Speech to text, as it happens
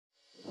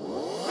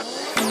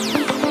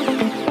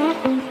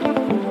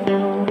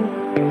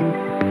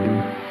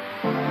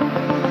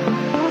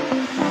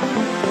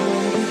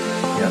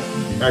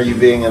Are you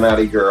being a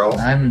naughty girl?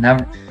 I'm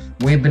never.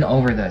 We've been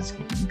over this.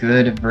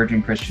 Good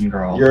virgin Christian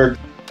girl. You're.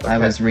 I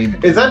was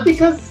reading. Is that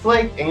because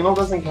like anal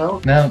doesn't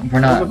count? No, we're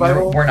In not. the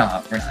Bible? We're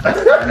not. We're not.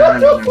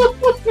 No.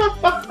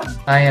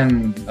 I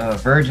am a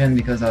virgin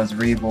because I was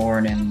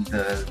reborn in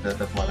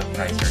the blood of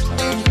Christ or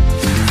something.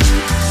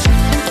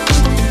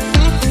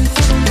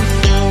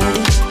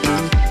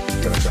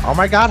 Oh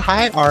my God!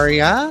 Hi,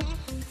 Aria.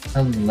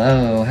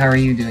 Hello. How are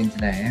you doing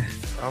today?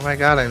 Oh my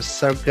God, I'm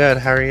so good.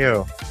 How are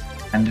you?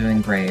 I'm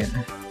doing great.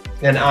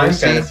 And I'm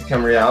Lucy. Fantasy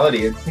Come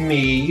Reality. It's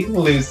me,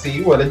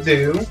 Lucy. What it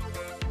do?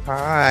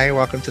 Hi,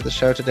 welcome to the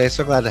show today.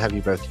 So glad to have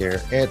you both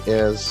here. It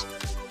is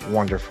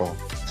wonderful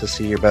to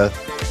see you both.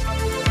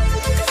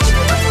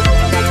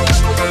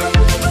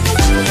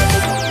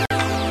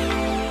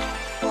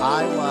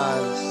 I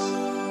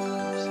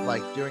was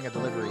like doing a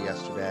delivery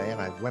yesterday, and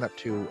I went up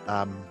to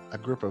a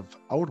group of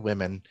old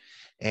women,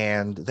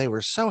 and they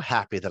were so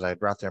happy that I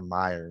brought their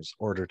Myers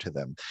order to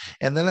them.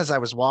 And then as I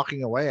was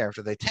walking away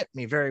after they tipped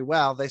me very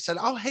well, they said,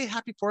 "Oh, hey,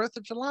 happy 4th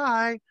of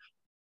July."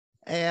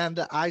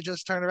 And I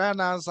just turned around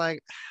and I was like,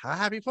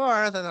 "Happy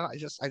 4th." And then I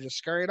just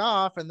scurried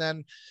off. And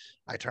then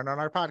I turned on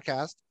our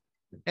podcast.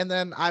 And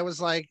then I was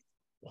like,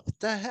 what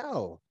the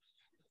hell?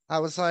 I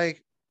was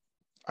like,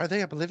 are they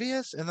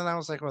oblivious? And then I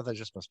was like, well, they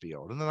just must be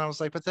old. And then I was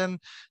like, but then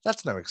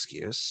that's no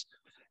excuse.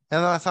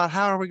 And then I thought,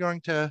 how are we going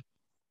to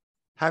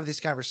have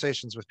these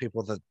conversations with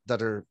people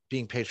that are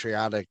being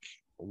patriotic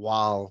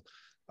while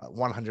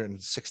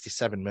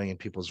 167 million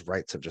people's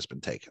rights have just been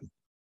taken?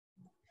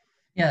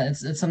 Yeah,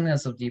 it's something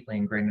that's so deeply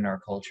ingrained in our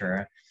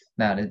culture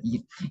that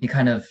you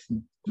kind of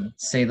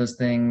say those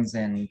things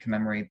and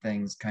commemorate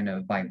things kind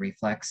of by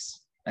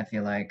reflex. I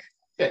feel like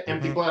Yeah,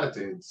 empty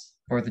platitudes.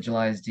 4th of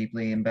July is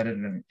deeply embedded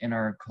in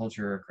our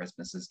culture.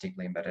 Christmas is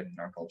deeply embedded in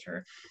our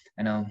culture.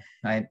 I know.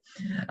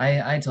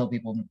 I tell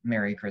people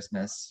Merry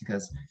Christmas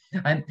because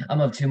I'm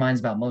of two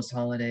minds about most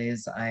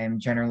holidays. I am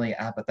generally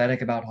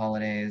apathetic about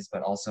holidays,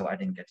 but also I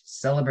didn't get to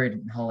celebrate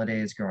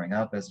holidays growing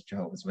up as a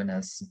Jehovah's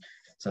Witness.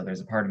 So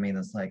there's a part of me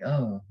that's like,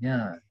 oh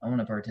yeah, I want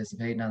to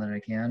participate now that I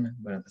can.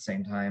 But at the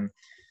same time,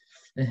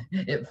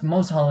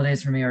 most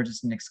holidays for me are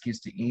just an excuse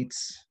to eat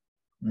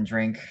and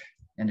drink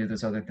and do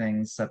those other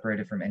things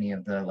separated from any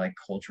of the like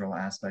cultural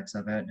aspects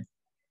of it.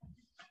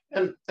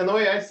 And the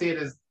way I see it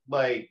is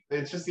like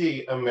it's just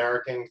the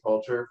American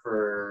culture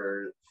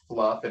for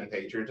fluff and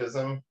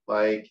patriotism.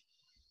 Like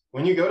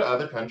when you go to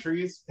other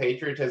countries,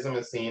 patriotism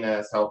is seen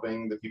as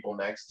helping the people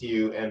next to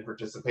you and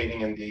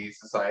participating in the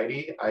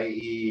society,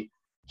 i.e.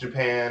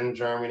 Japan,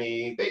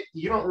 Germany,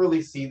 you don't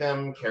really see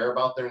them care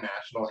about their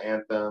national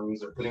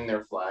anthems or putting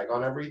their flag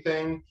on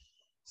everything.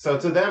 So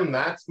to them,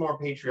 that's more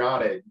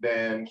patriotic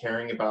than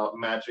caring about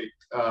magic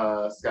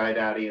Sky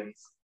Daddy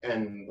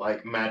and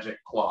like magic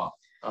cloth.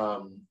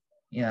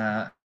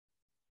 Yeah, I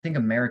think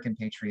American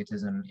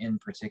patriotism in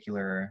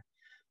particular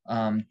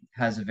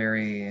has a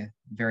very,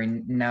 very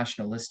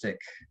nationalistic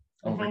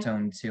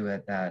overtone to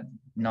it that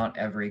not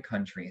every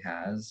country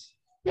has.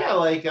 Yeah,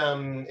 like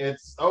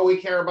it's we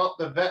care about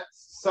the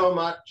vets so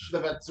much. The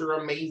vets are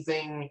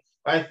amazing.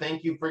 I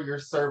thank you for your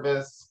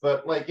service.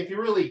 But like, if you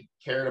really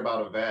cared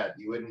about a vet,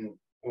 you wouldn't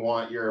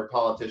want your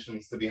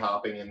politicians to be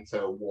hopping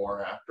into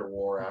war after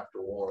war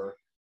after war.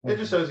 It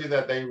just shows you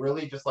that they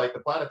really just like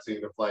the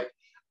platitude of like,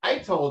 I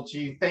told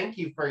you, thank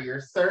you for your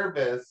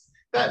service.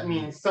 That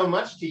means so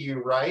much to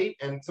you, right?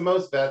 And to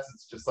most vets,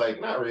 it's just like,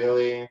 not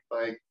really.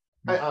 Like,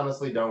 I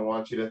honestly don't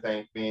want you to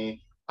thank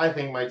me. I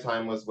think my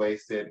time was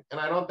wasted, and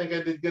I don't think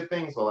I did good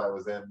things while I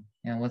was in.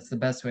 And what's the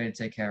best way to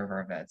take care of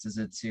our vets? Is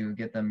it to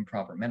get them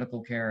proper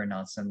medical care and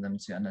not send them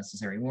to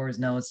unnecessary wars?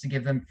 No, it's to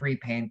give them free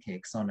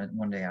pancakes on it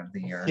one day out of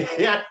the year.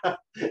 Yeah,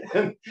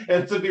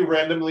 and to be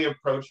randomly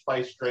approached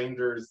by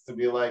strangers to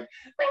be like,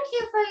 thank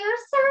you for your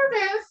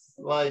service.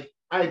 Like,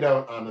 I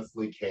don't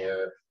honestly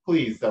care.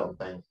 Please don't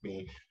thank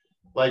me,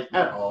 like,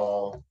 at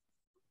all.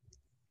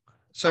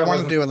 So I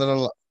want to do a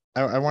little.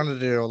 I wanted to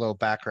do a little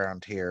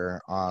background here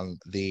on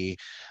the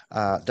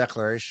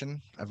Declaration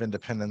of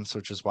Independence,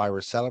 which is why we're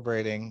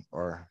celebrating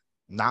or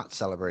not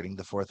celebrating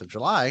the 4th of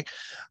July,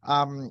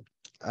 from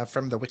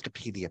the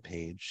Wikipedia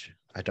page.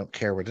 I don't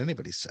care what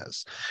anybody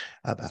says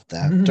about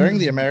that. During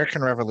the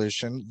American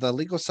Revolution, the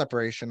legal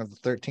separation of the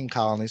 13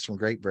 colonies from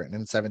Great Britain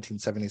in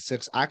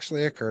 1776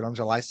 actually occurred on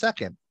July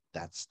 2nd.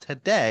 That's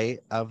today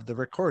of the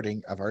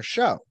recording of our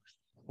show.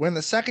 When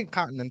the Second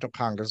Continental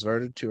Congress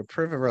voted to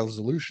approve a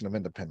resolution of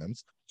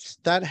independence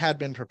that had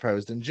been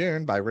proposed in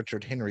June by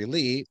Richard Henry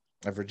Lee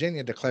of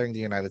Virginia, declaring the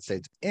United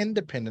States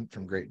independent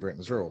from Great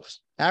Britain's rule.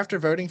 After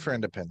voting for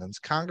independence,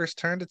 Congress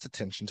turned its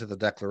attention to the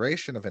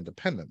Declaration of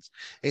Independence,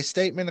 a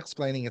statement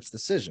explaining its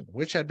decision,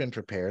 which had been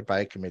prepared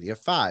by a committee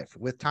of 5,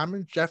 with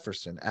Thomas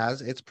Jefferson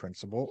as its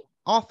principal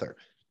author.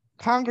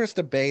 Congress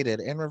debated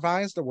and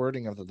revised the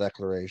wording of the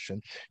Declaration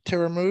to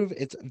remove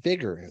its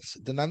vigorous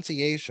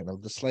denunciation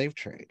of the slave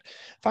trade,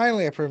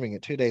 finally approving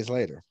it 2 days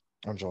later,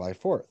 on July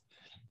 4th.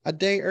 A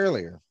day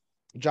earlier,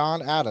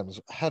 John Adams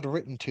had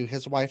written to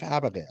his wife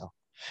Abigail,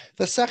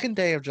 The second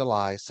day of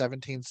July,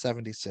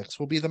 1776,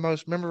 will be the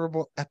most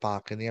memorable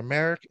epoch in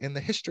the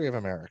history of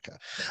America.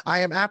 I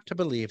am apt to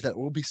believe that it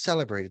will be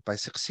celebrated by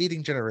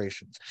succeeding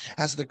generations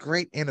as the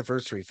great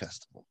anniversary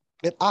festival.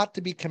 It ought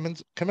to be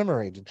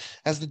commemorated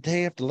as the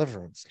day of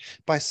deliverance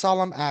by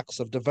solemn acts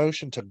of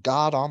devotion to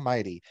God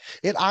Almighty.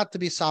 It ought to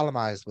be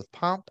solemnized with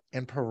pomp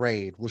and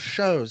parade, with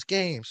shows,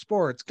 games,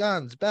 sports,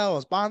 guns,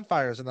 bells,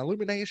 bonfires, and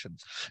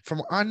illuminations from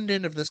one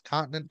end of this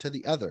continent to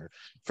the other,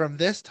 from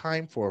this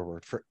time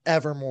forward,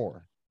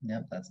 forevermore.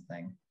 Yep, that's the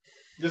thing.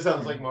 Just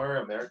sounds like more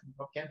American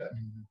propaganda.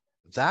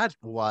 That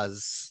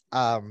was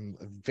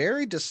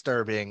very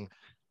disturbing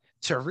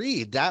to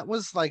read. That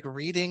was like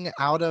reading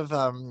out of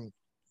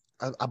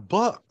a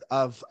book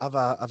of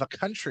a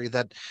country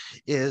that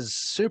is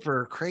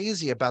super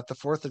crazy about the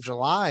 4th of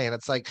July, and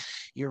it's like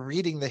you're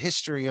reading the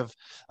history of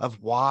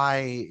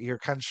why your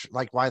country,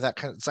 like why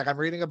it's like I'm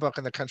reading a book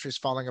and the country's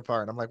falling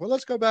apart. And I'm like, well,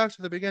 let's go back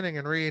to the beginning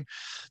and read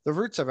the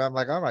roots of it. I'm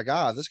like, oh my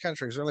God, this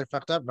country is really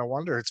fucked up. No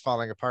wonder it's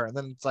falling apart. And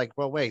then it's like,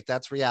 well, wait,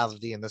 that's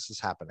reality, and this is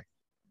happening.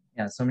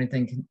 Yeah, so many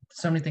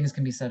things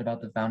can be said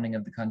about the founding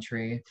of the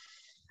country.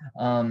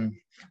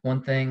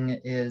 One thing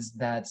is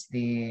that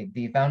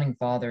the founding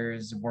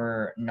fathers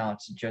were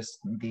not just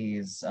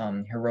these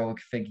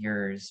heroic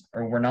figures,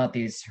 or were not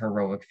these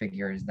heroic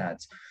figures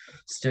that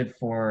stood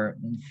for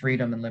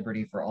freedom and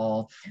liberty for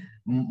all.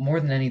 More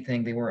than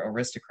anything, they were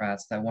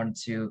aristocrats that wanted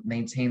to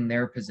maintain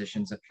their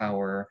positions of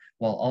power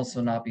while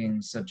also not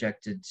being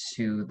subjected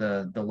to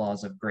the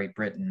laws of Great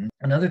Britain.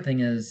 Another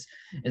thing is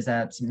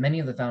that many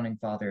of the founding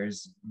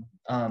fathers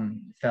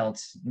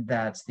felt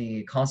that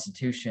the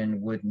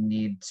Constitution would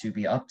need to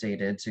be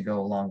updated to go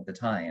along with the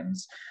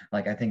times.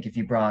 Like, I think if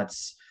you brought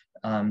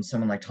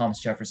someone like Thomas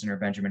Jefferson or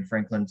Benjamin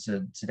Franklin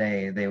to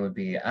today, they would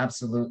be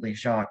absolutely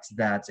shocked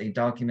that a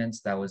document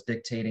that was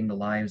dictating the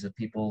lives of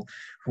people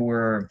who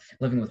were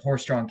living with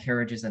horse-drawn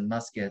carriages and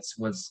muskets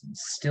was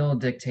still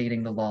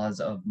dictating the laws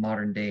of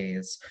modern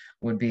days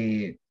would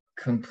be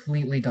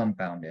completely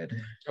dumbfounded.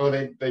 Oh,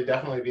 they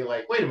definitely be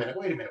like, wait a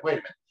minute.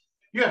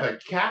 You have a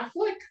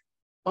Catholic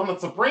on the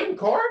Supreme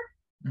Court?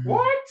 Mm-hmm.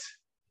 What?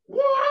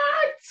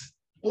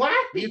 Black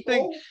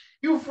people?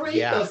 You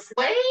freed the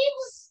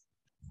slaves?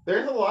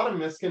 There's a lot of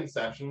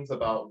misconceptions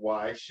about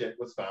why shit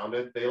was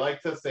founded. They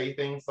like to say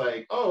things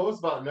like, oh, it was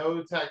about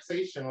no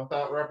taxation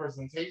without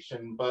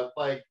representation. But,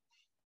 like,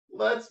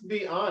 let's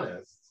be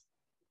honest.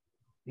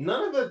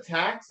 None of the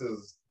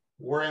taxes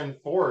were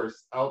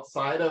enforced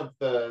outside of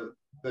the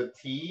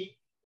tea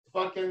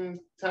fucking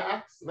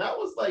tax. That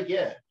was like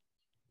it.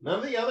 None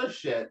of the other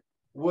shit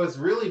was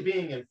really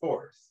being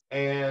enforced.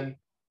 And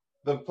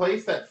the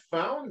place that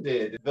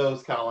founded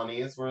those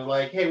colonies were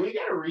like, hey, we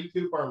got to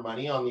recoup our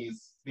money on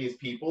these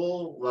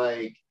people.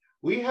 Like,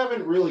 we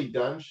haven't really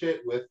done shit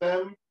with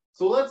them.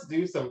 So let's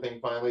do something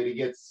finally to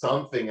get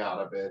something out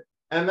of it.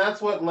 And that's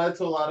what led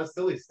to a lot of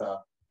silly stuff.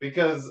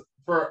 Because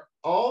for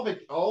all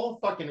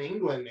fucking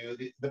England knew,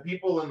 the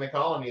people in the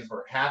colonies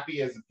were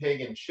happy as a pig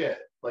and shit.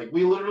 Like,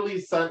 we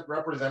literally sent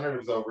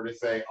representatives over to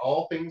say,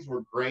 all things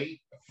were great,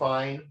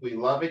 fine, we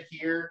love it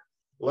here,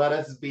 let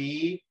us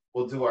be,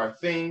 we'll do our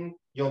thing,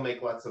 you'll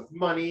make lots of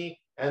money.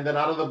 And then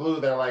out of the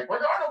blue, they're like, we're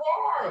going to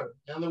war!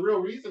 And the real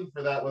reason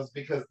for that was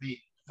because the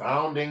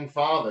founding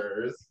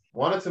fathers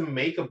wanted to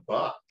make a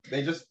buck.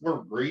 They just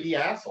were greedy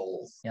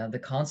assholes. Yeah, the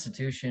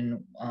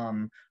Constitution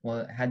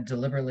had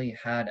deliberately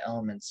had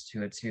elements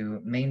to it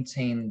to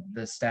maintain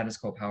the status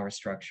quo power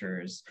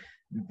structures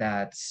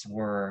that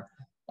were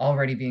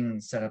already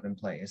being set up in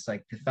place.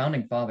 Like, the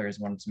founding fathers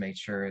wanted to make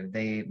sure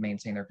they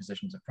maintain their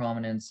positions of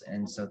prominence,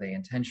 and so they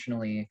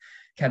intentionally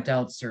kept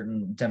out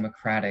certain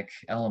democratic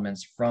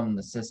elements from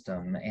the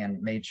system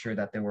and made sure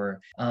that there were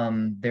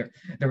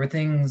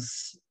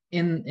things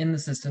in the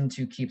system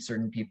to keep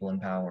certain people in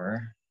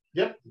power.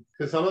 Yep,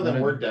 because some of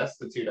them were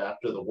destitute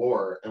after the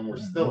war and were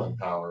still in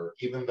power,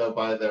 even though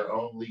by their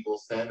own legal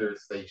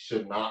standards they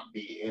should not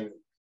be in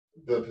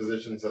the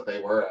positions that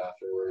they were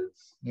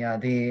afterwards. Yeah,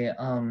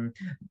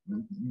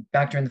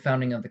 back during the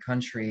founding of the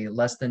country,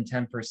 less than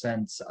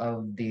 10%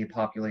 of the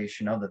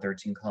population of the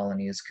 13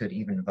 colonies could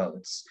even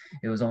vote.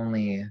 It was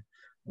only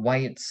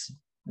white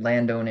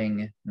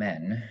landowning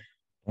men.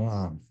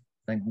 Wow.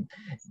 Like,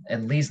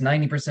 at least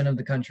 90% of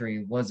the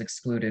country was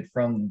excluded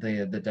from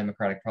the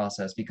democratic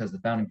process because the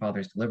founding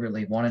fathers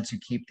deliberately wanted to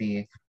keep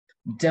the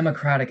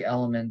democratic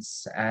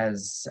elements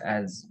as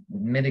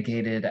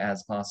mitigated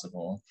as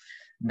possible.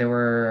 There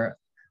were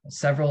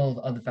several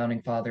of the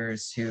founding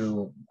fathers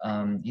who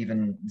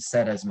even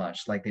said as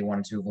much, like they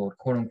wanted to avoid,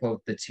 quote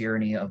unquote, the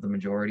tyranny of the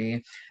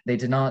majority. They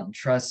did not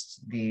trust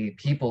the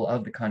people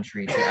of the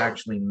country to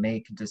actually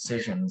make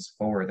decisions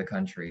for the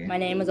country. My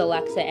name is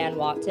Alexa Ann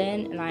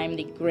Watson, and I am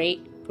the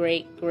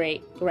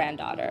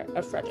great-great-great-granddaughter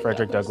of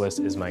Frederick Douglass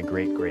is my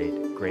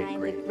great-great-great-great. I'm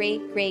the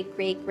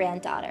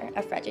great-great-great-granddaughter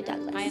of Frederick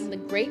Douglass. I am the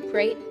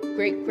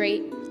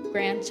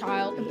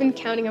great-great-great-great-grandchild. I've been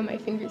counting on my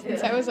fingers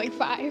since I was like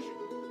 5.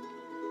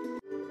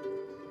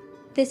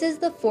 This is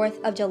the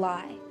 4th of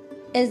July.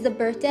 It is the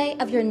birthday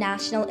of your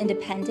national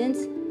independence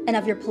and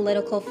of your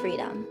political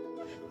freedom.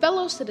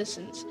 Fellow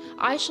citizens,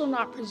 I shall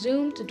not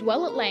presume to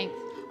dwell at length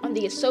on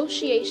the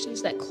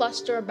associations that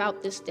cluster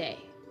about this day.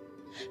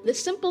 The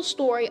simple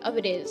story of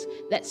it is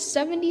that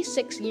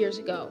 76 years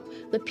ago,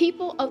 the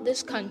people of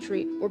this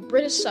country were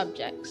British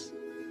subjects.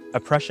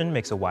 Oppression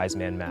makes a wise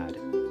man mad.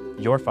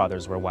 Your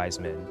fathers were wise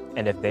men,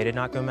 and if they did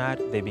not go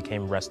mad, they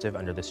became restive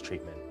under this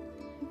treatment.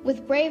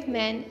 With brave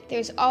men,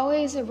 there's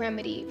always a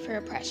remedy for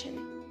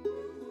oppression.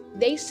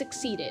 They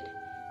succeeded,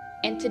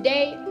 and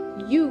today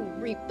you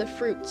reap the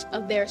fruits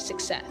of their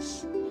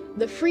success.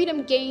 The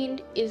freedom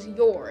gained is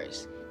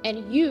yours,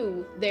 and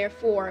you,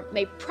 therefore,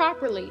 may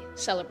properly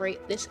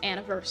celebrate this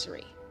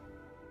anniversary.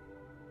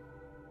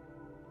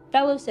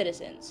 Fellow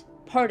citizens,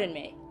 pardon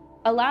me.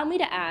 Allow me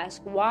to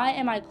ask, why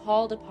am I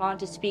called upon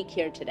to speak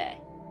here today?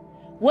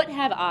 What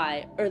have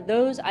I, or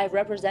those I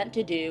represent,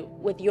 to do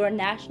with your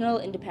national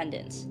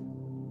independence?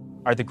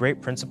 Are the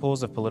great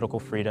principles of political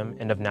freedom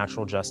and of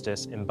natural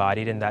justice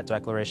embodied in that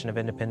Declaration of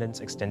Independence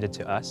extended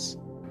to us?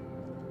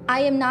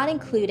 I am not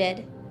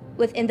included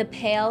within the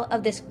pale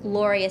of this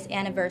glorious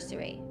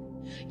anniversary.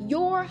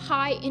 Your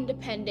high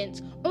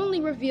independence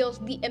only reveals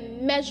the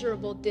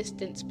immeasurable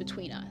distance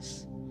between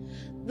us.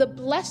 The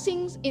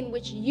blessings in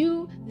which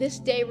you this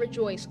day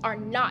rejoice are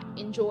not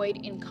enjoyed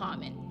in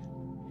common.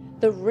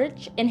 The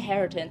rich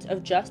inheritance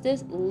of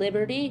justice,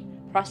 liberty,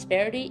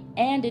 prosperity,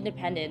 and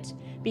independence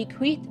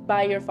bequeathed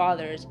by your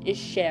fathers is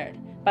shared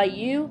by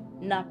you,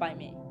 not by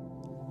me.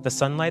 The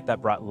sunlight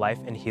that brought life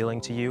and healing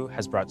to you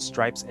has brought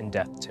stripes and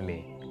death to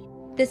me.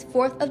 This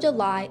 4th of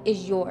July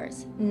is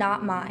yours,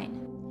 not mine.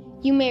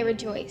 You may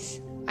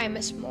rejoice. I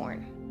must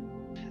mourn.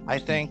 I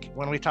think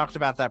when we talked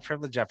about that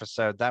privilege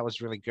episode, that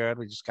was really good.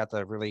 We just got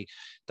to really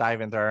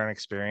dive into our own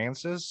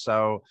experiences.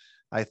 So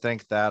I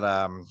think that,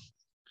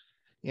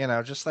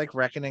 just like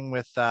reckoning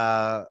with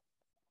the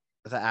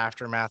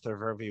aftermath of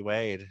Roe v.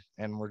 Wade,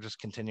 and we're just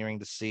continuing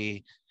to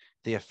see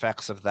the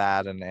effects of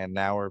that. And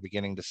now we're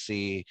beginning to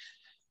see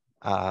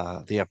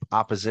the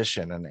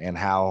opposition and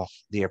how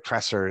the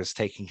oppressor is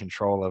taking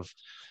control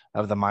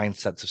of the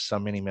mindsets of so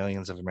many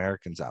millions of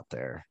Americans out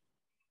there.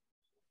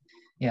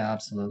 Yeah,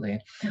 absolutely.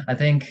 I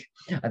think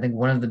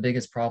one of the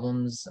biggest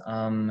problems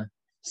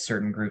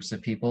certain groups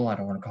of people, I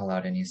don't want to call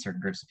out any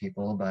certain groups of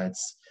people, but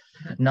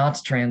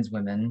not trans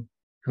women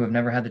who have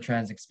never had the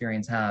trans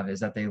experience have, is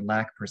that they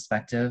lack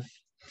perspective.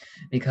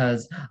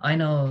 Because I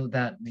know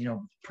that,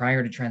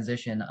 prior to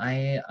transition,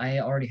 I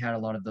already had a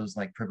lot of those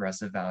like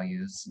progressive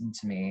values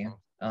to me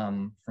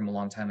from a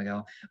long time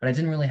ago, but I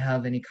didn't really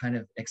have any kind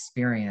of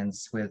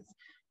experience with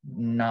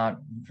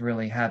not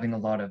really having a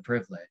lot of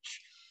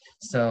privilege.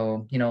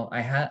 So,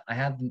 I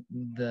had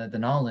the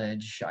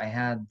knowledge, I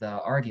had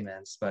the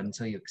arguments, but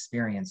until you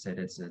experience it,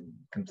 it's a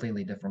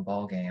completely different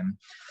ball game.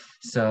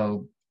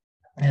 So,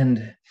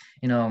 and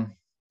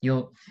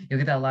you'll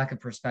get that lack of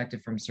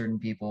perspective from certain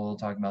people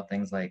talking about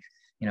things like,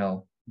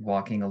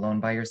 walking alone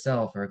by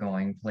yourself or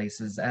going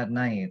places at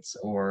night,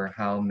 or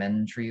how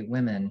men treat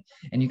women,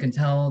 and you can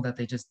tell that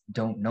they just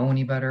don't know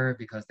any better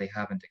because they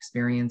haven't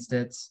experienced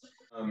it.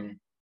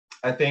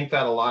 I think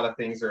that a lot of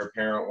things are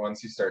apparent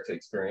once you start to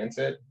experience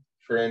it.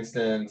 For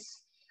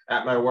instance,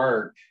 at my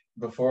work,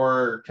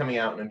 before coming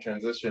out and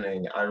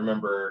transitioning, I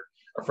remember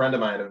a friend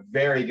of mine, a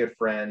very good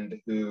friend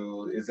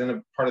who is in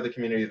a part of the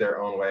community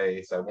their own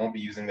way, so I won't be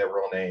using their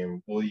real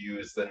name. We'll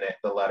use the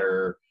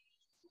letter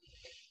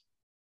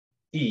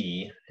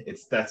E.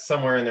 That's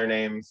somewhere in their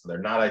name, so they're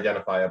not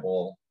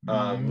identifiable.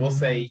 We'll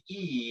say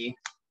E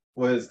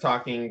was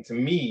talking to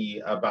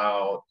me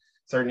about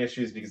certain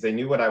issues because they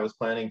knew what I was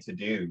planning to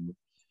do.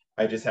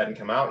 I just hadn't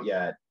come out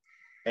yet.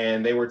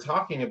 And they were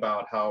talking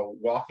about how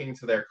walking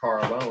to their car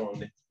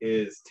alone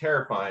is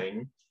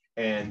terrifying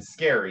and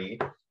scary.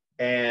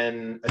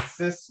 And a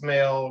cis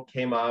male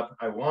came up.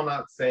 I will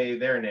not say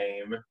their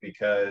name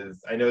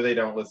because I know they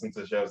don't listen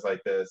to shows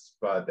like this,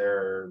 but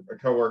they're a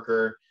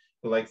coworker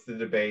who likes to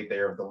debate.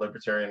 They're of the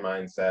libertarian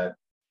mindset.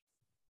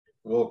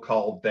 We'll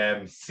call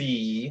them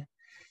C.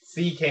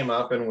 C came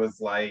up and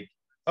was like,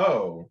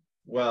 oh,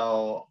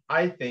 well,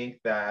 I think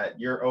that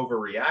you're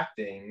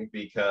overreacting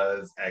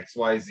because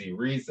XYZ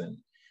reason.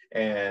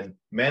 And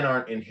men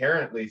aren't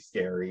inherently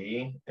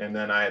scary. And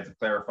then I had to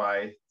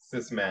clarify,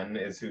 cis men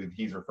is who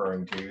he's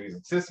referring to.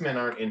 Cis men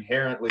aren't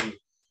inherently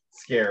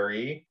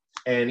scary.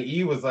 And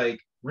E was like,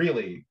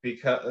 really?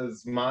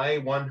 Because my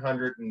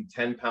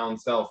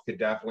 110-pound self could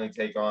definitely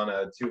take on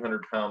a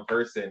 200-pound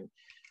person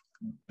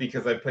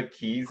because I put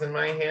keys in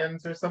my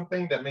hands or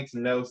something? That makes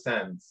no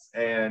sense.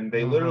 And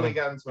they literally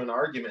got into an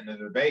argument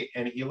and a debate.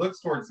 And he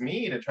looks towards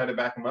me to try to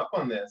back him up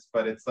on this.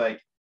 But it's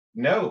like,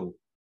 no,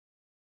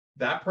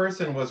 that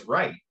person was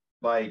right.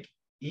 Like,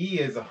 E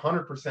is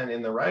 100%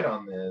 in the right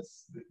on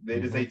this.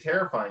 It is a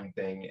terrifying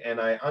thing. And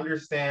I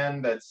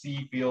understand that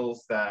C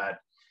feels that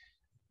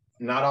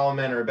not all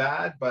men are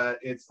bad, but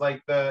it's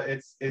like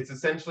it's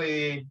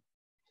essentially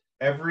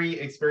every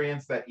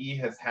experience that E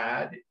has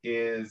had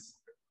is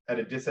at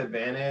a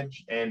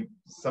disadvantage, and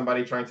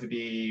somebody trying to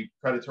be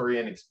predatory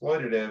and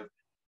exploitative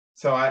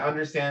So I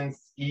understand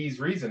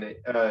E's reasoning.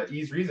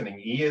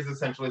 E is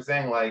essentially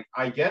saying, like,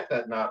 I get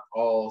that not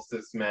all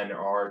cis men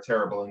are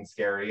terrible and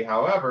scary.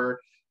 However,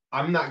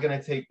 I'm not going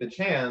to take the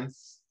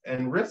chance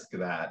and risk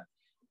that.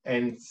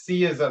 And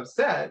C is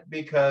upset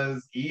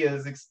because E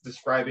is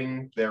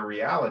describing their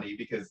reality,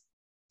 because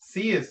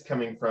C is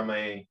coming from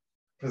a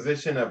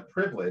position of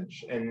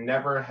privilege and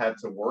never had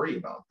to worry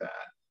about that.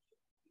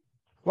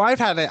 Well,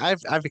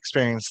 I've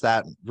experienced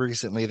that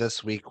recently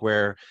this week,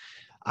 where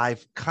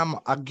I've come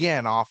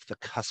again off the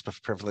cusp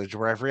of privilege,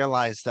 where I've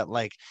realized that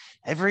like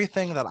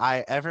everything that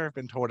I ever have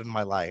been told in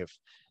my life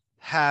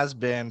has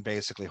been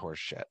basically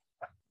horseshit,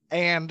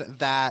 and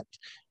that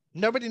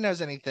nobody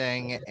knows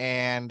anything.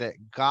 And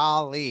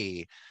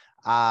golly,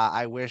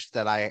 I wish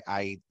that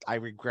I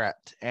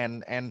regret,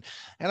 and I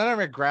don't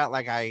regret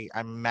like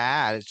I'm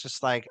mad. It's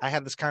just like I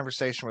had this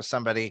conversation with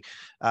somebody,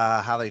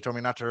 how they told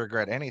me not to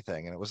regret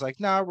anything, and it was like,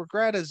 no,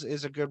 regret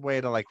is a good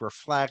way to like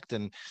reflect,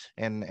 and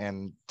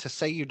to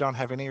say you don't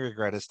have any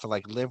regret is to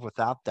like live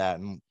without that,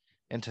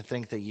 and to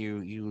think that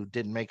you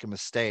didn't make a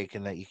mistake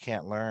and that you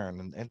can't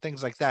learn, and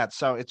things like that.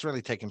 So it's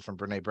really taken from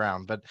Brene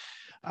Brown, but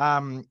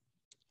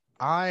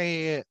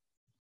I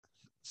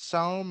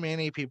so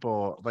many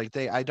people like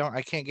I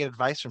can't get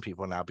advice from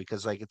people now,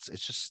 because like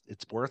it's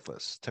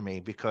worthless to me,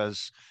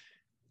 because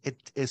it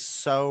is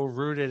so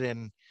rooted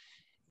in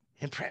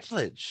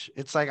privilege.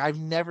 It's like I've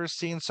never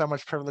seen so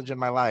much privilege in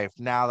my life.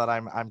 Now that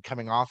I'm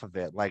coming off of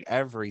it, like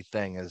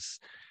everything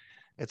is,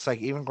 it's like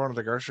even going to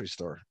the grocery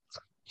store,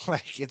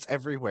 like it's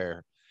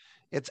everywhere.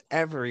 It's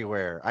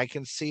everywhere. I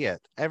can see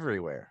it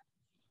everywhere.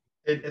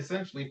 It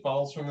essentially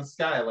falls from the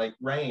sky like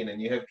rain,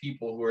 and you have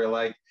people who are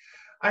like,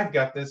 I've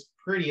got this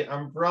pretty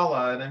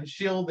umbrella and I'm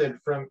shielded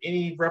from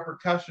any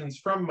repercussions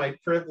from my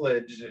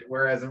privilege,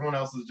 whereas everyone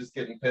else is just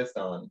getting pissed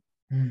on.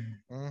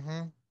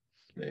 Mm-hmm.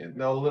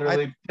 They'll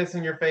literally piss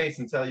in your face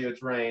and tell you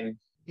it's rain.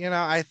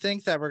 I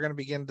think that we're going to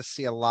begin to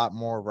see a lot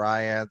more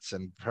riots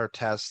and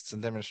protests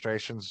and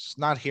demonstrations,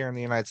 not here in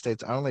the United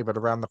States only, but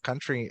around the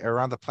country,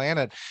 around the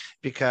planet,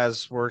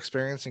 because we're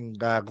experiencing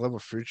global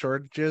food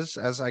shortages,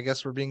 as I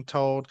guess we're being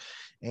told.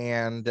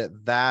 And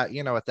that,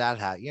 at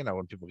that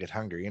when people get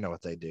hungry, you know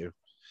what they do.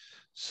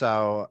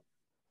 So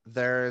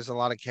there's a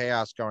lot of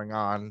chaos going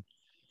on.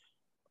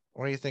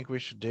 What do you think we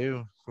should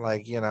do?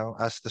 Like,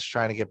 us just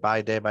trying to get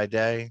by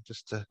day,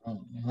 just to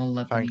We'll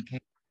let them eat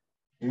cake.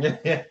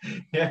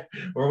 Yeah.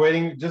 We're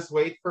waiting. Just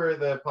wait for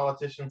the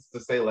politicians to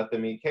say, "Let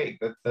them eat cake."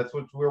 That's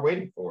what we're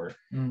waiting for.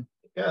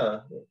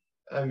 Yeah.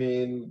 I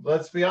mean,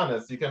 let's be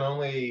honest. You can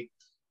only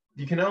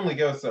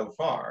go so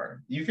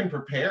far. You can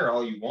prepare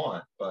all you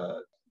want,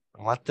 but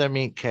let them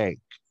eat cake.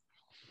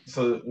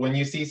 So when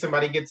you see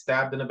somebody get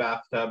stabbed in a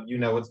bathtub, you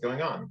know what's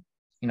going on.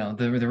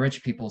 The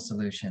rich people's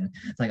solution.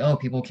 It's like, oh,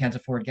 people can't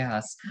afford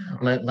gas.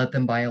 Let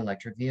them buy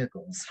electric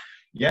vehicles.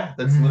 Yeah,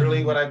 that's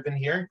literally what I've been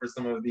hearing for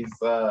some of these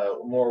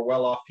more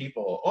well-off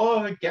people.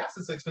 Oh, gas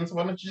is expensive.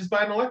 Why don't you just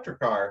buy an electric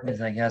car?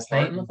 It's like, yes,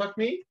 the fuck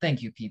me.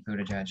 Thank you, Pete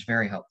Buttigieg.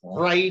 Very helpful.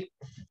 Right.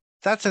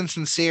 That's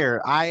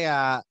insincere.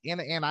 I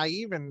and I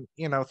even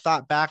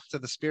thought back to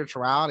the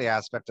spirituality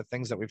aspect of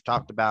things that we've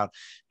talked about,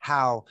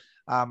 how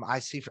I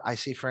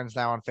see friends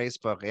now on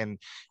Facebook, and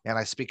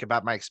I speak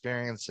about my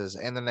experiences,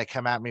 and then they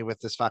come at me with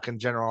this fucking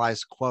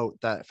generalized quote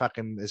that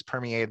fucking is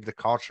permeated the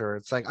culture.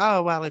 It's like,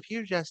 oh well, if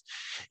you just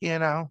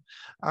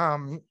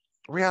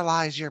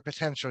realize your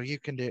potential, you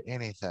can do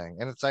anything.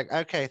 And it's like,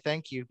 okay,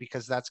 thank you,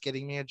 because that's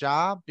getting me a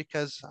job,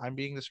 because I'm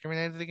being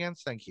discriminated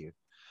against. Thank you.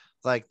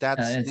 Like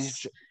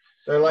that's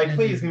they're like,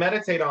 please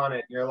meditate on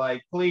it. You're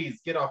like, please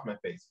get off my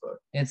Facebook.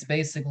 It's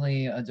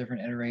basically a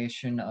different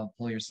iteration of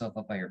pull yourself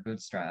up by your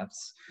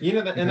bootstraps.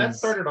 And that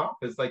started off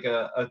as like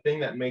a thing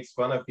that makes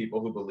fun of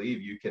people who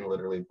believe you can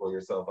literally pull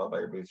yourself up by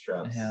your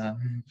bootstraps. Yeah.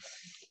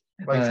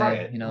 Like, try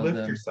it.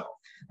 Lift yourself.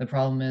 The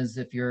problem is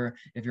if you're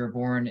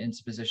born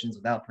into positions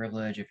without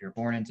privilege, if you're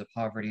born into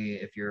poverty,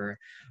 if you're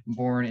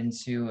born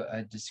into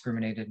a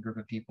discriminated group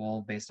of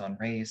people based on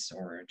race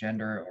or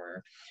gender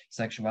or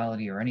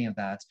sexuality or any of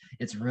that,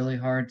 it's really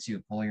hard to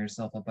pull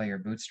yourself up by your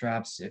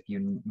bootstraps if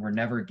you were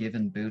never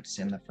given boots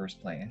in the first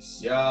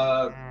place.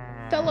 Yeah.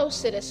 Fellow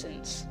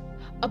citizens,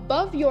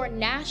 above your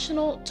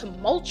national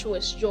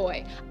tumultuous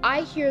joy,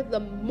 I hear the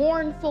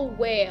mournful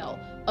wail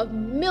of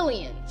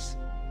millions.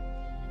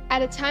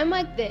 At a time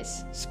like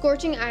this,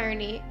 scorching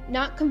irony,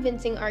 not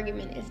convincing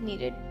argument is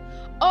needed.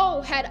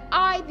 Oh, had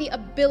I the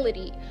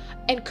ability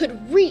and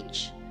could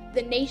reach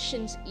the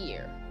nation's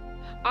ear,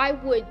 I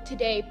would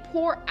today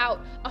pour out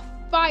a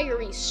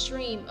fiery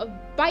stream of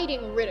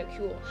biting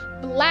ridicule,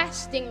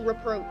 blasting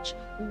reproach,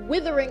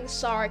 withering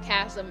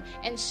sarcasm,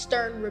 and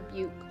stern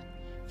rebuke.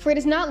 For it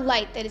is not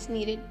light that is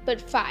needed, but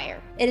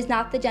fire. It is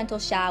not the gentle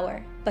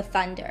shower, but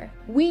thunder.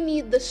 We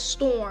need the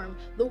storm,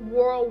 the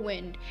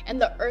whirlwind, and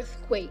the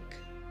earthquake.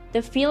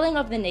 The feeling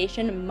of the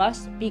nation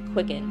must be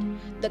quickened.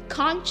 The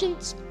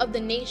conscience of the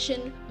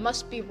nation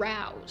must be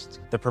roused.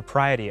 The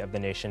propriety of the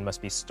nation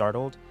must be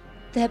startled.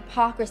 The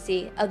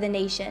hypocrisy of the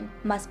nation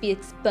must be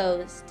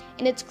exposed.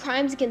 And its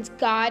crimes against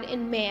God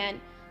and man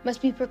must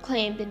be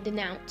proclaimed and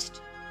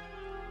denounced.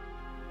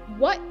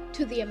 What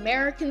to the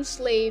American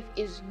slave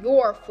is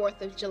your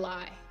 4th of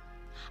July?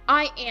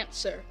 I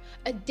answer,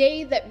 a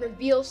day that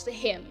reveals to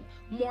him,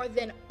 more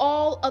than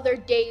all other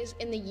days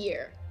in the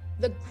year,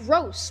 the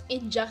gross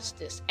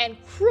injustice and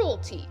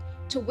cruelty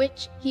to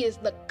which he is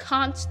the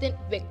constant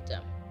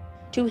victim.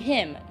 To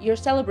him, your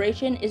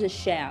celebration is a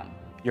sham.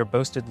 Your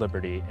boasted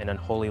liberty an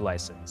unholy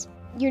license.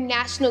 Your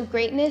national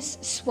greatness,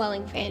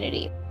 swelling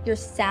vanity. Your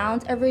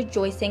sounds of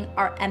rejoicing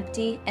are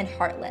empty and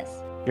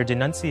heartless. Your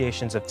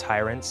denunciations of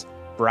tyrants,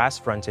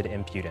 brass-fronted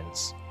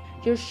impudence.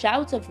 Your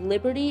shouts of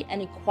liberty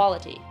and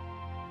equality,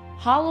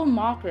 hollow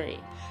mockery.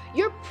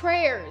 Your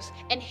prayers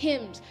and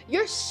hymns,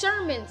 your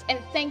sermons and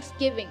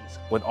thanksgivings,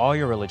 with all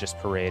your religious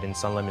parade and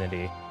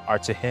solemnity, are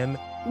to him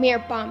mere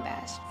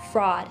bombast,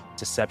 fraud,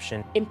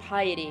 deception,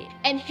 impiety,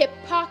 and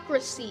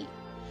hypocrisy.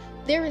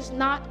 There is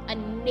not a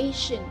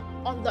nation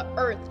on the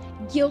earth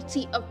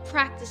guilty of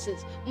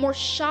practices more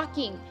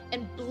shocking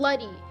and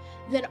bloody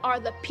than are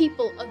the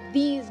people of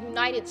these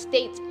United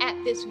States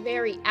at this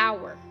very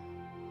hour.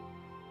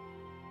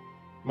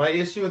 My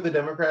issue with the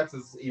Democrats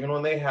is even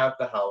when they have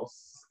the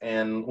House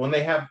and when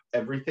they have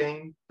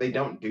everything, they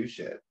don't do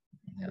shit.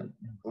 Yeah.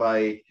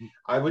 Like,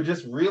 I would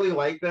just really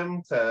like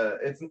them to,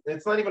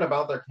 it's not even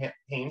about their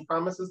campaign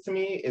promises to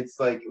me. It's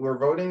like, we're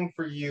voting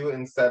for you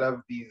instead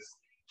of these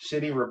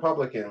shitty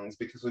Republicans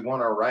because we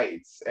want our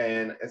rights.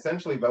 And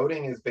essentially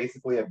voting is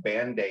basically a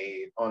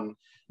band-aid on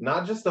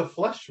not just a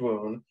flesh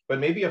wound, but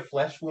maybe a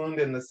flesh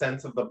wound in the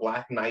sense of the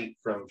Black Knight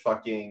from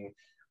fucking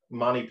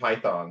Monty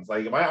Python's.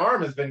 Like, my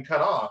arm has been cut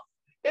off.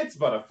 It's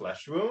but a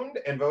flesh wound.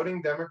 And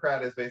voting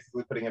Democrat is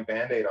basically putting a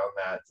band-aid on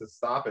that to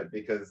stop it,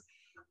 because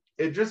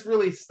it just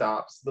really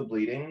stops the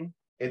bleeding.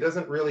 It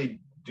doesn't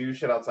really do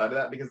shit outside of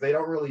that because they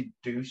don't really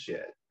do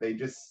shit. They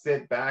just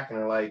sit back and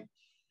are like,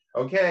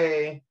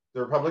 okay,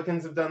 the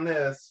Republicans have done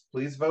this.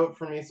 Please vote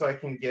for me so I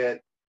can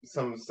get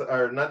some,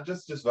 or not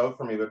just vote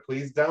for me, but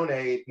please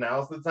donate.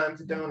 Now's the time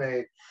to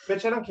donate.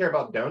 Bitch, I don't care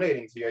about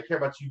donating to you. I care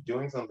about you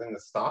doing something to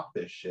stop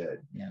this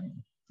shit. Yeah.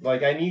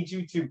 Like, I need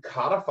you to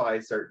codify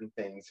certain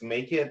things,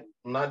 make it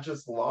not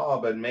just law,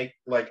 but make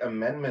like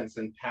amendments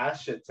and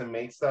pass shit to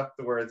make stuff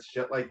to where it's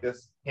shit like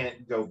this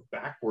can't go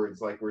backwards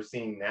like we're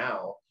seeing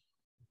now.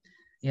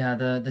 Yeah,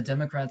 the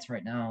Democrats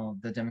right now,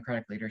 the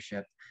Democratic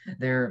leadership,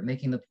 they're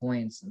making the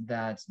points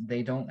that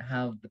they don't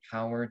have the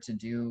power to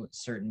do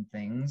certain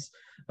things,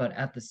 but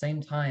at the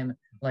same time,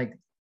 like,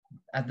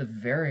 at the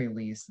very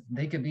least,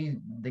 they could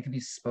be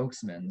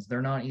spokesmen.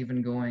 They're not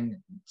even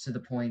going to the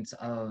point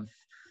of,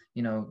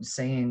 you know,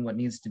 saying what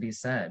needs to be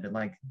said.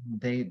 Like,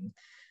 they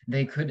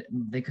could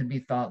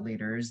be thought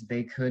leaders.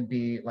 They could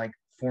be like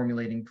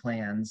formulating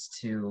plans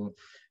to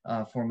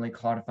formally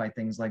codify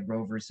things like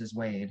Roe versus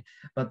Wade,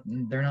 but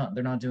they're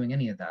not doing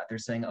any of that. They're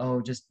saying, oh,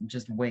 just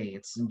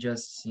wait and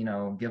just, you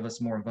know, give us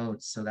more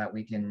votes so that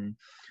we can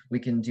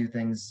do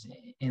things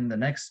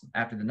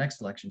after the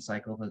next election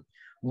cycle. But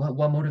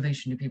what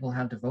motivation do people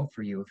have to vote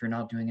for you if you're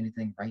not doing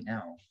anything right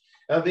now?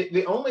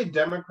 The only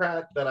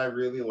Democrat that I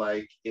really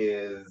like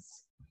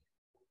is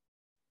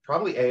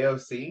probably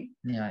AOC.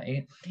 Yeah,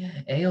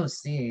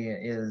 AOC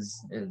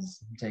is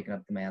taking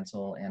up the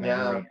mantle, and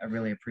Yeah. I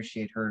really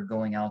appreciate her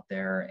going out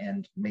there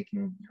and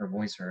making her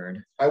voice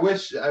heard. I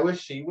wish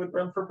she would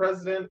run for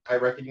president. I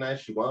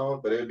recognize she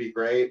won't, but it would be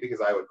great because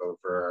I would vote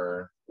for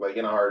her, like,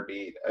 in a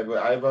heartbeat.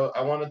 I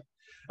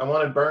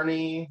wanted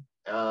Bernie.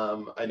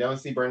 I don't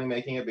see Bernie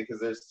making it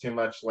because there's too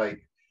much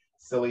like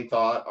silly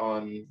thought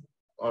on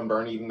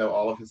Bernie, even though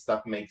all of his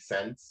stuff makes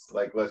sense.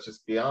 Like, let's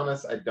just be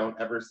honest, I don't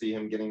ever see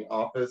him getting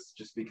office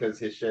just because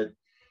his shit,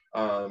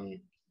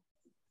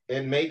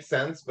 it makes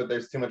sense, but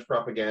there's too much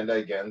propaganda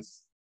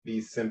against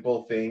these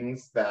simple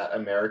things that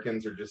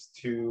Americans are just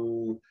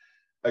too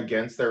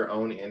against their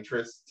own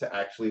interests to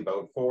actually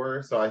vote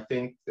for. So I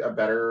think a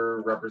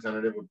better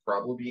representative would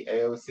probably be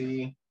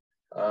AOC.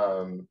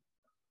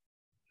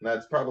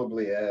 That's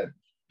probably it.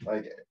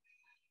 Like,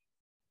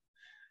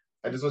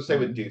 I just wish they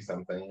would do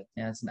something.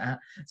 Yeah, it's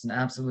an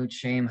absolute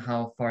shame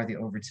how far the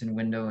Overton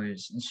window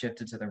is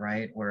shifted to the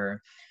right,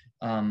 where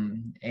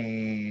someone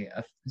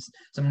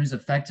who's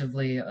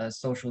effectively a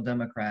social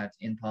democrat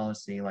in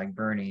policy like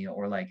Bernie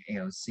or like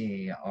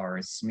AOC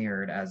are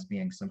smeared as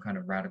being some kind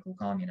of radical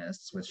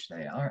communists, which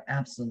they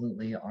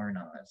absolutely are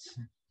not.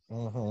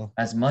 Mm-hmm.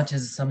 As much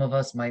as some of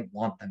us might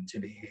want them to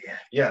be.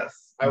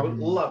 Yes, I would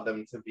love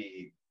them to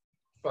be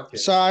fucking.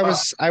 So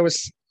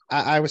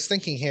I was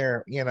thinking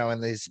here, you know,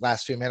 in these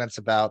last few minutes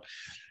about,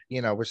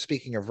 you know, we're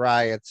speaking of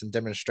riots and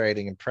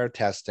demonstrating and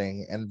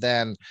protesting. And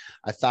then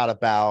I thought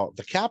about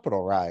the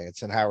Capitol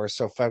riots and how we're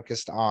so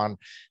focused on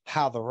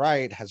how the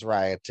right has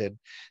rioted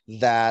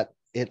that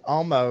it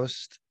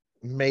almost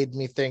made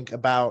me think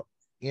about,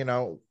 you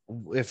know,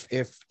 if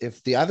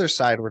the other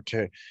side were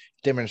to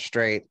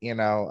demonstrate, you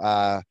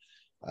know,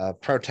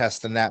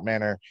 protest in that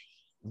manner,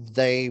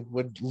 they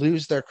would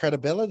lose their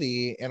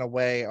credibility in a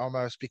way,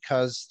 almost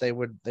because they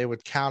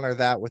would counter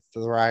that with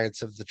the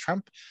riots of the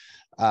Trump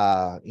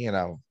you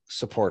know,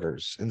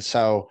 supporters. And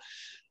so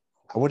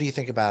what do you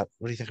think about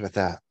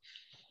that?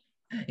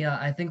 Yeah,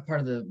 I think part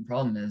of the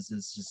problem is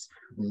just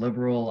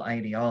liberal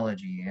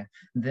ideology.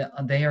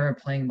 They are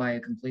playing by a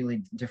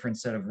completely different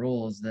set of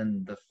rules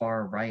than the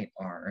far right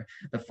are.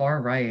 The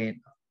far right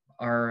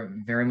are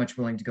very much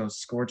willing to go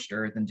scorched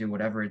earth and do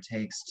whatever it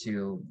takes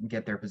to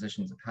get their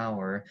positions of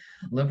power.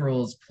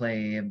 Liberals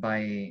play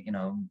by,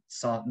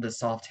 the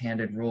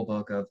soft-handed rule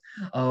book of,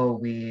 oh,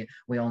 we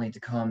all need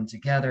to come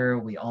together,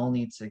 we all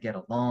need to get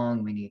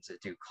along, we need to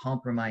do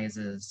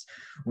compromises,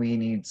 we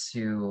need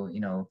to,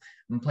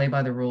 play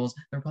by the rules.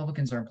 The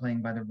Republicans aren't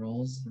playing by the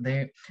rules.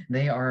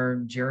 They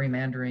are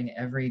gerrymandering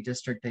every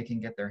district they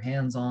can get their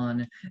hands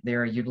on. They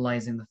are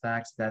utilizing the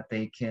fact that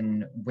they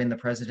can win the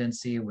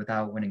presidency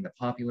without winning the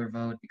popular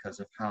vote because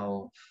of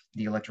how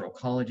the electoral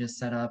college is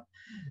set up.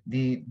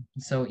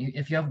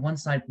 If you have one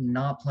side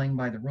not playing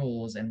by the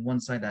rules and one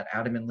side that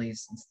adamantly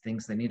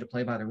thinks they need to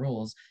play by the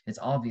rules, it's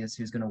obvious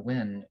who's going to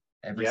win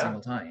every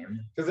single time.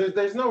 Because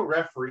there's no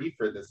referee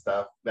for this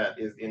stuff that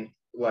is in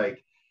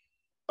like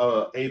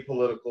a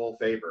political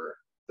favor.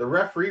 The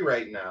referee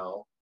right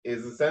now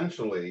is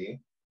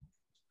essentially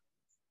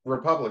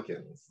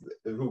Republicans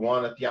who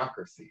want a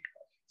theocracy.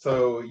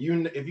 So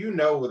if you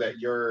know that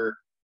your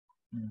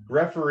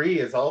referee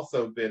has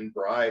also been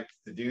bribed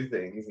to do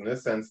things, in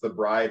this sense, the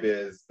bribe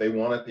is they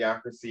want a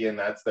theocracy and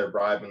that's their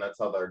bribe and that's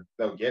how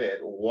they'll get it.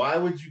 Why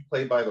would you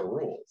play by the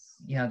rules?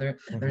 Yeah,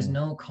 there's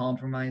no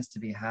compromise to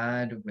be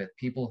had with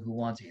people who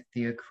want a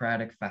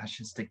theocratic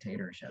fascist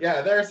dictatorship.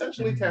 Yeah, they're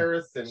essentially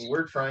terrorists and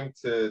we're trying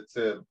to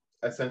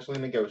essentially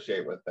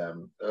negotiate with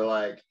them. They're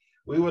like,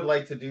 we would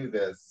like to do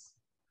this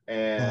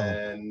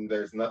and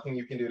there's nothing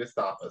you can do to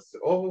stop us.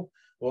 Oh,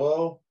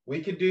 well,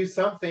 we could do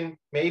something,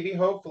 maybe,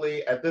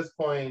 hopefully. At this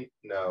point,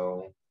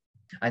 no.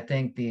 I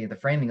think the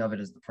framing of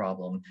it is the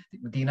problem.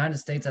 The United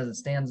States as it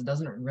stands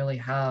doesn't really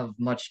have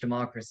much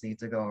democracy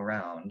to go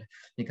around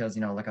because,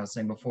 like I was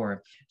saying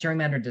before,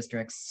 gerrymandered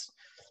districts,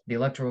 the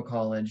electoral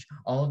college,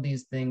 all of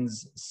these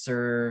things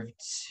serve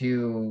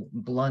to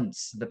blunt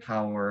the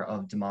power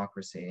of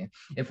democracy.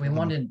 If we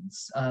wanted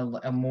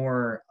a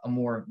more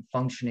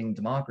functioning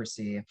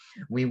democracy,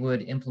 we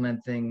would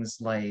implement things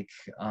like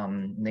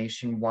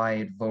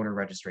nationwide voter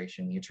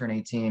registration. You turn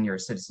 18, you're a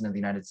citizen of the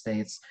United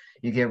States,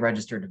 you get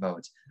registered to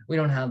vote. We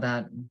don't have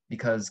that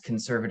because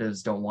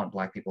conservatives don't want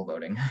Black people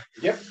voting.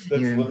 Yep,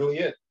 that's literally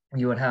it.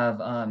 You would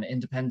have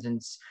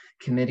independent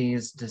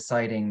committees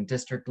deciding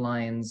district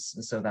lines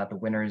so that the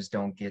winners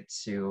don't get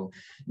to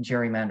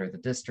gerrymander the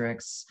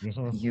districts.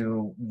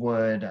 You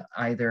would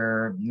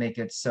either make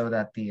it so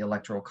that the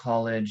electoral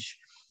college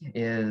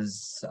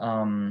is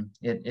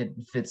it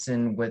fits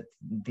in with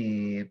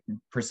the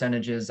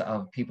percentages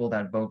of people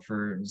that vote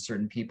for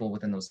certain people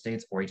within those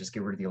states, or you just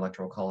get rid of the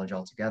electoral college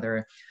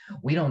altogether.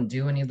 We don't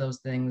do any of those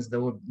things.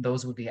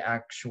 Those would be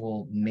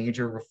actual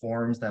major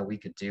reforms that we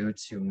could do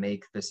to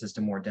make the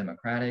system more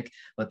democratic,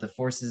 but the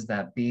forces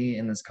that be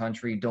in this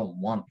country don't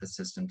want the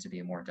system to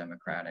be more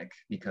democratic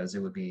because it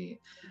would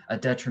be a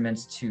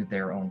detriment to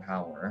their own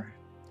power.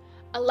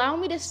 Allow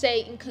me to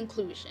say in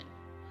conclusion,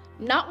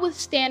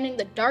 notwithstanding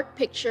the dark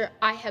picture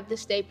I have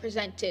this day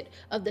presented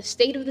of the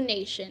state of the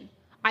nation,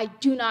 I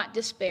do not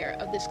despair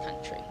of this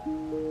country.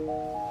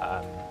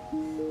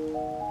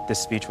 This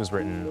speech was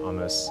written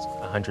almost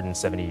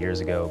 170 years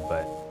ago,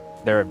 but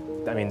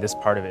this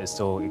part of it is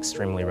still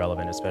extremely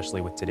relevant, especially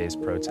with today's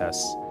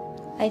protests.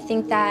 I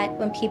think that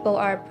when people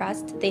are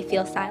oppressed, they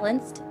feel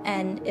silenced,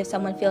 and if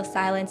someone feels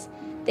silenced,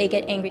 they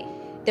get angry.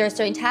 There are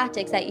certain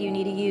tactics that you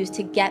need to use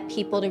to get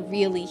people to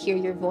really hear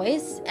your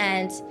voice,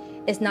 and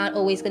it's not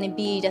always going to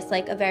be just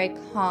like a very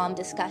calm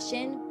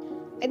discussion.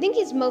 I think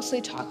he's mostly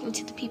talking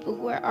to the people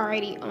who are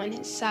already on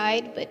his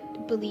side,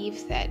 but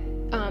believe that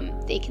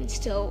they can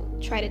still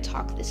try to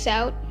talk this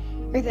out,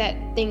 or that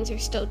things are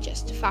still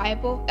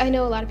justifiable. I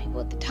know a lot of people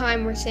at the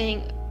time were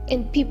saying,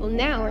 and people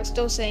now are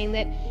still saying,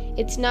 that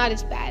it's not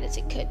as bad as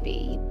it could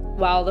be.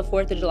 While the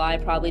 4th of July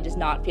probably does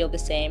not feel the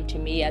same to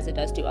me as it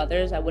does to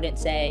others, I wouldn't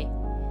say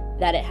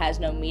that it has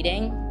no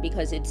meaning,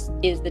 because it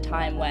is the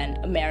time when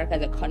America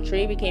as a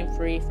country became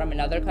free from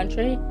another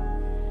country.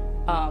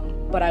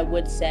 But I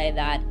would say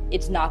that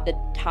it's not the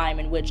time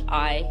in which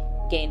I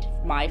gained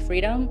my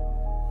freedom.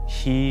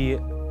 He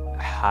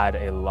had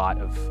a lot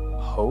of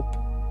hope,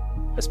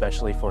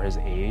 especially for his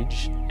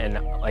age. And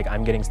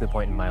I'm getting to the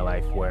point in my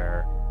life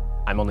where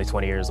I'm only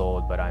 20 years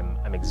old, but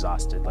I'm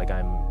exhausted.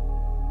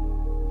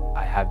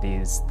 I have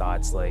these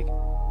thoughts like,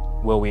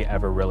 will we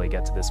ever really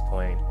get to this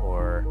point?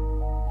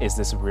 Or is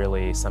this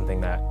really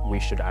something that we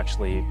should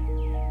actually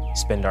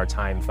spend our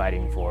time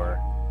fighting for?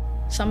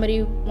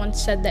 Somebody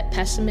once said that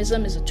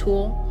pessimism is a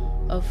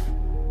tool of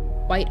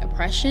white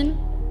oppression,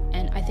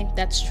 and I think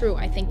that's true.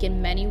 I think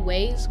in many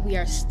ways we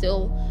are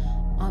still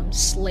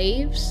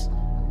slaves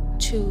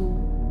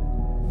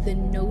to the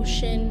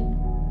notion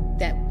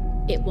that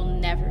it will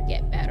never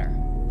get better.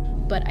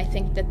 But I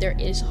think that there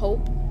is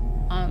hope,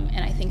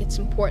 and I think it's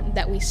important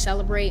that we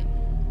celebrate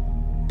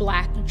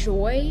Black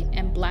joy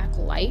and Black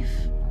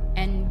life,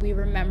 and we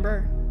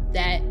remember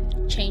that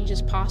change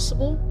is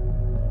possible,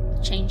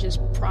 change is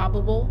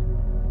probable,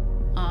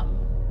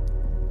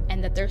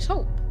 and that there's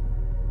hope.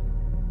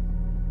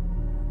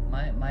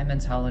 My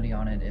mentality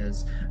on it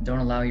is don't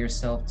allow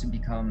yourself to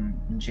become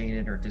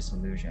jaded or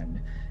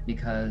disillusioned,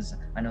 because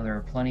I know there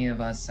are plenty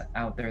of us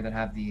out there that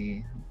have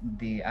the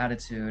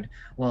attitude,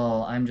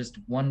 well, I'm just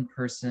one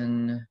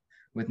person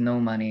with no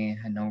money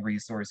and no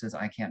resources,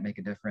 I can't make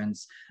a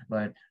difference,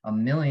 but a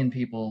million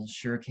people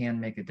sure can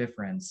make a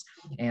difference.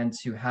 And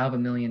to have a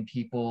million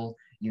people,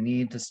 you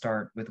need to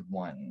start with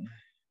one.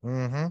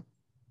 Mm-hmm.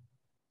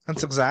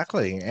 That's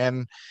exactly.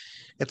 And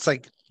it's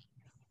like,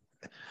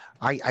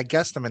 I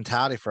guess the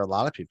mentality for a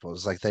lot of people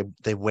is like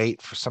they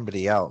wait for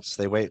somebody else.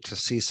 They wait to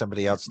see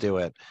somebody else do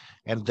it.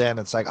 And then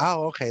it's like,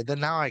 oh, okay,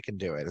 then now I can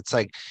do it. It's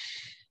like,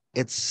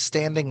 it's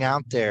standing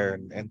out there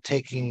and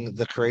taking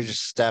the courageous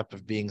step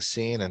of being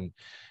seen and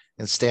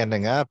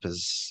standing up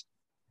is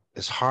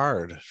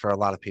hard for a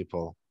lot of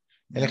people,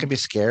 and it can be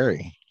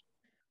scary.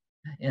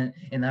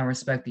 In that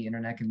respect, the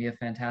internet can be a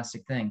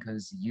fantastic thing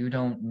because you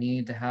don't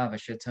need to have a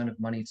shit ton of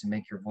money to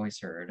make your voice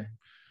heard.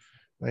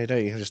 No, you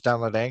don't. You can just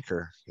download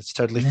Anchor. It's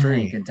totally Yeah,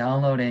 free. you can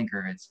download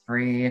Anchor. It's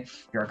free.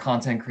 You're a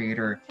content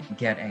creator.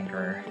 Get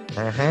Anchor.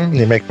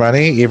 You make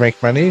money. You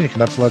make money. You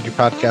can upload your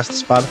podcast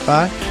to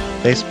Spotify,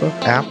 Facebook,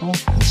 Apple,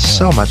 and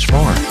so much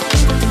more.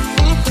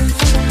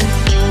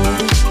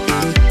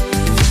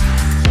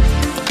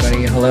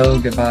 Buddy, hello,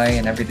 goodbye,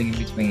 and everything in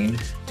between.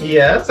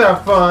 Yes,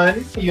 have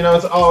fun. You know,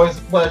 it's always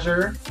a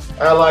pleasure.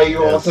 I allow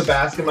you all to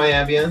bask in my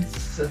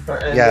ambience.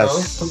 And,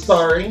 Yes. I'm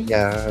sorry.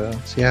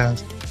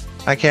 Yes.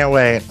 I can't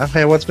wait.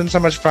 Okay, well, it's been so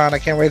much fun. I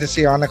can't wait to see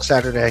you all next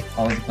Saturday.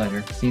 Always a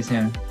pleasure. See you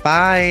soon.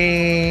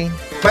 Bye.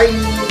 Bye.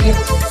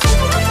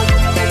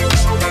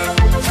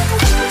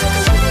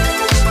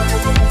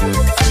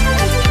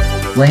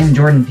 Blame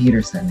Jordan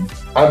Peterson.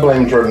 I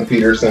blame Jordan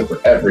Peterson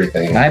for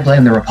everything. I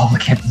blame the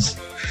Republicans.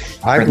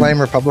 I blame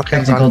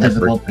Republicans Technical on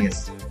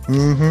difficulties.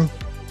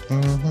 Mm-hmm.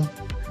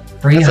 Mm-hmm.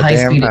 Free That's a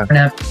damn high-speed time.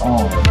 internet for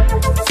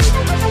all.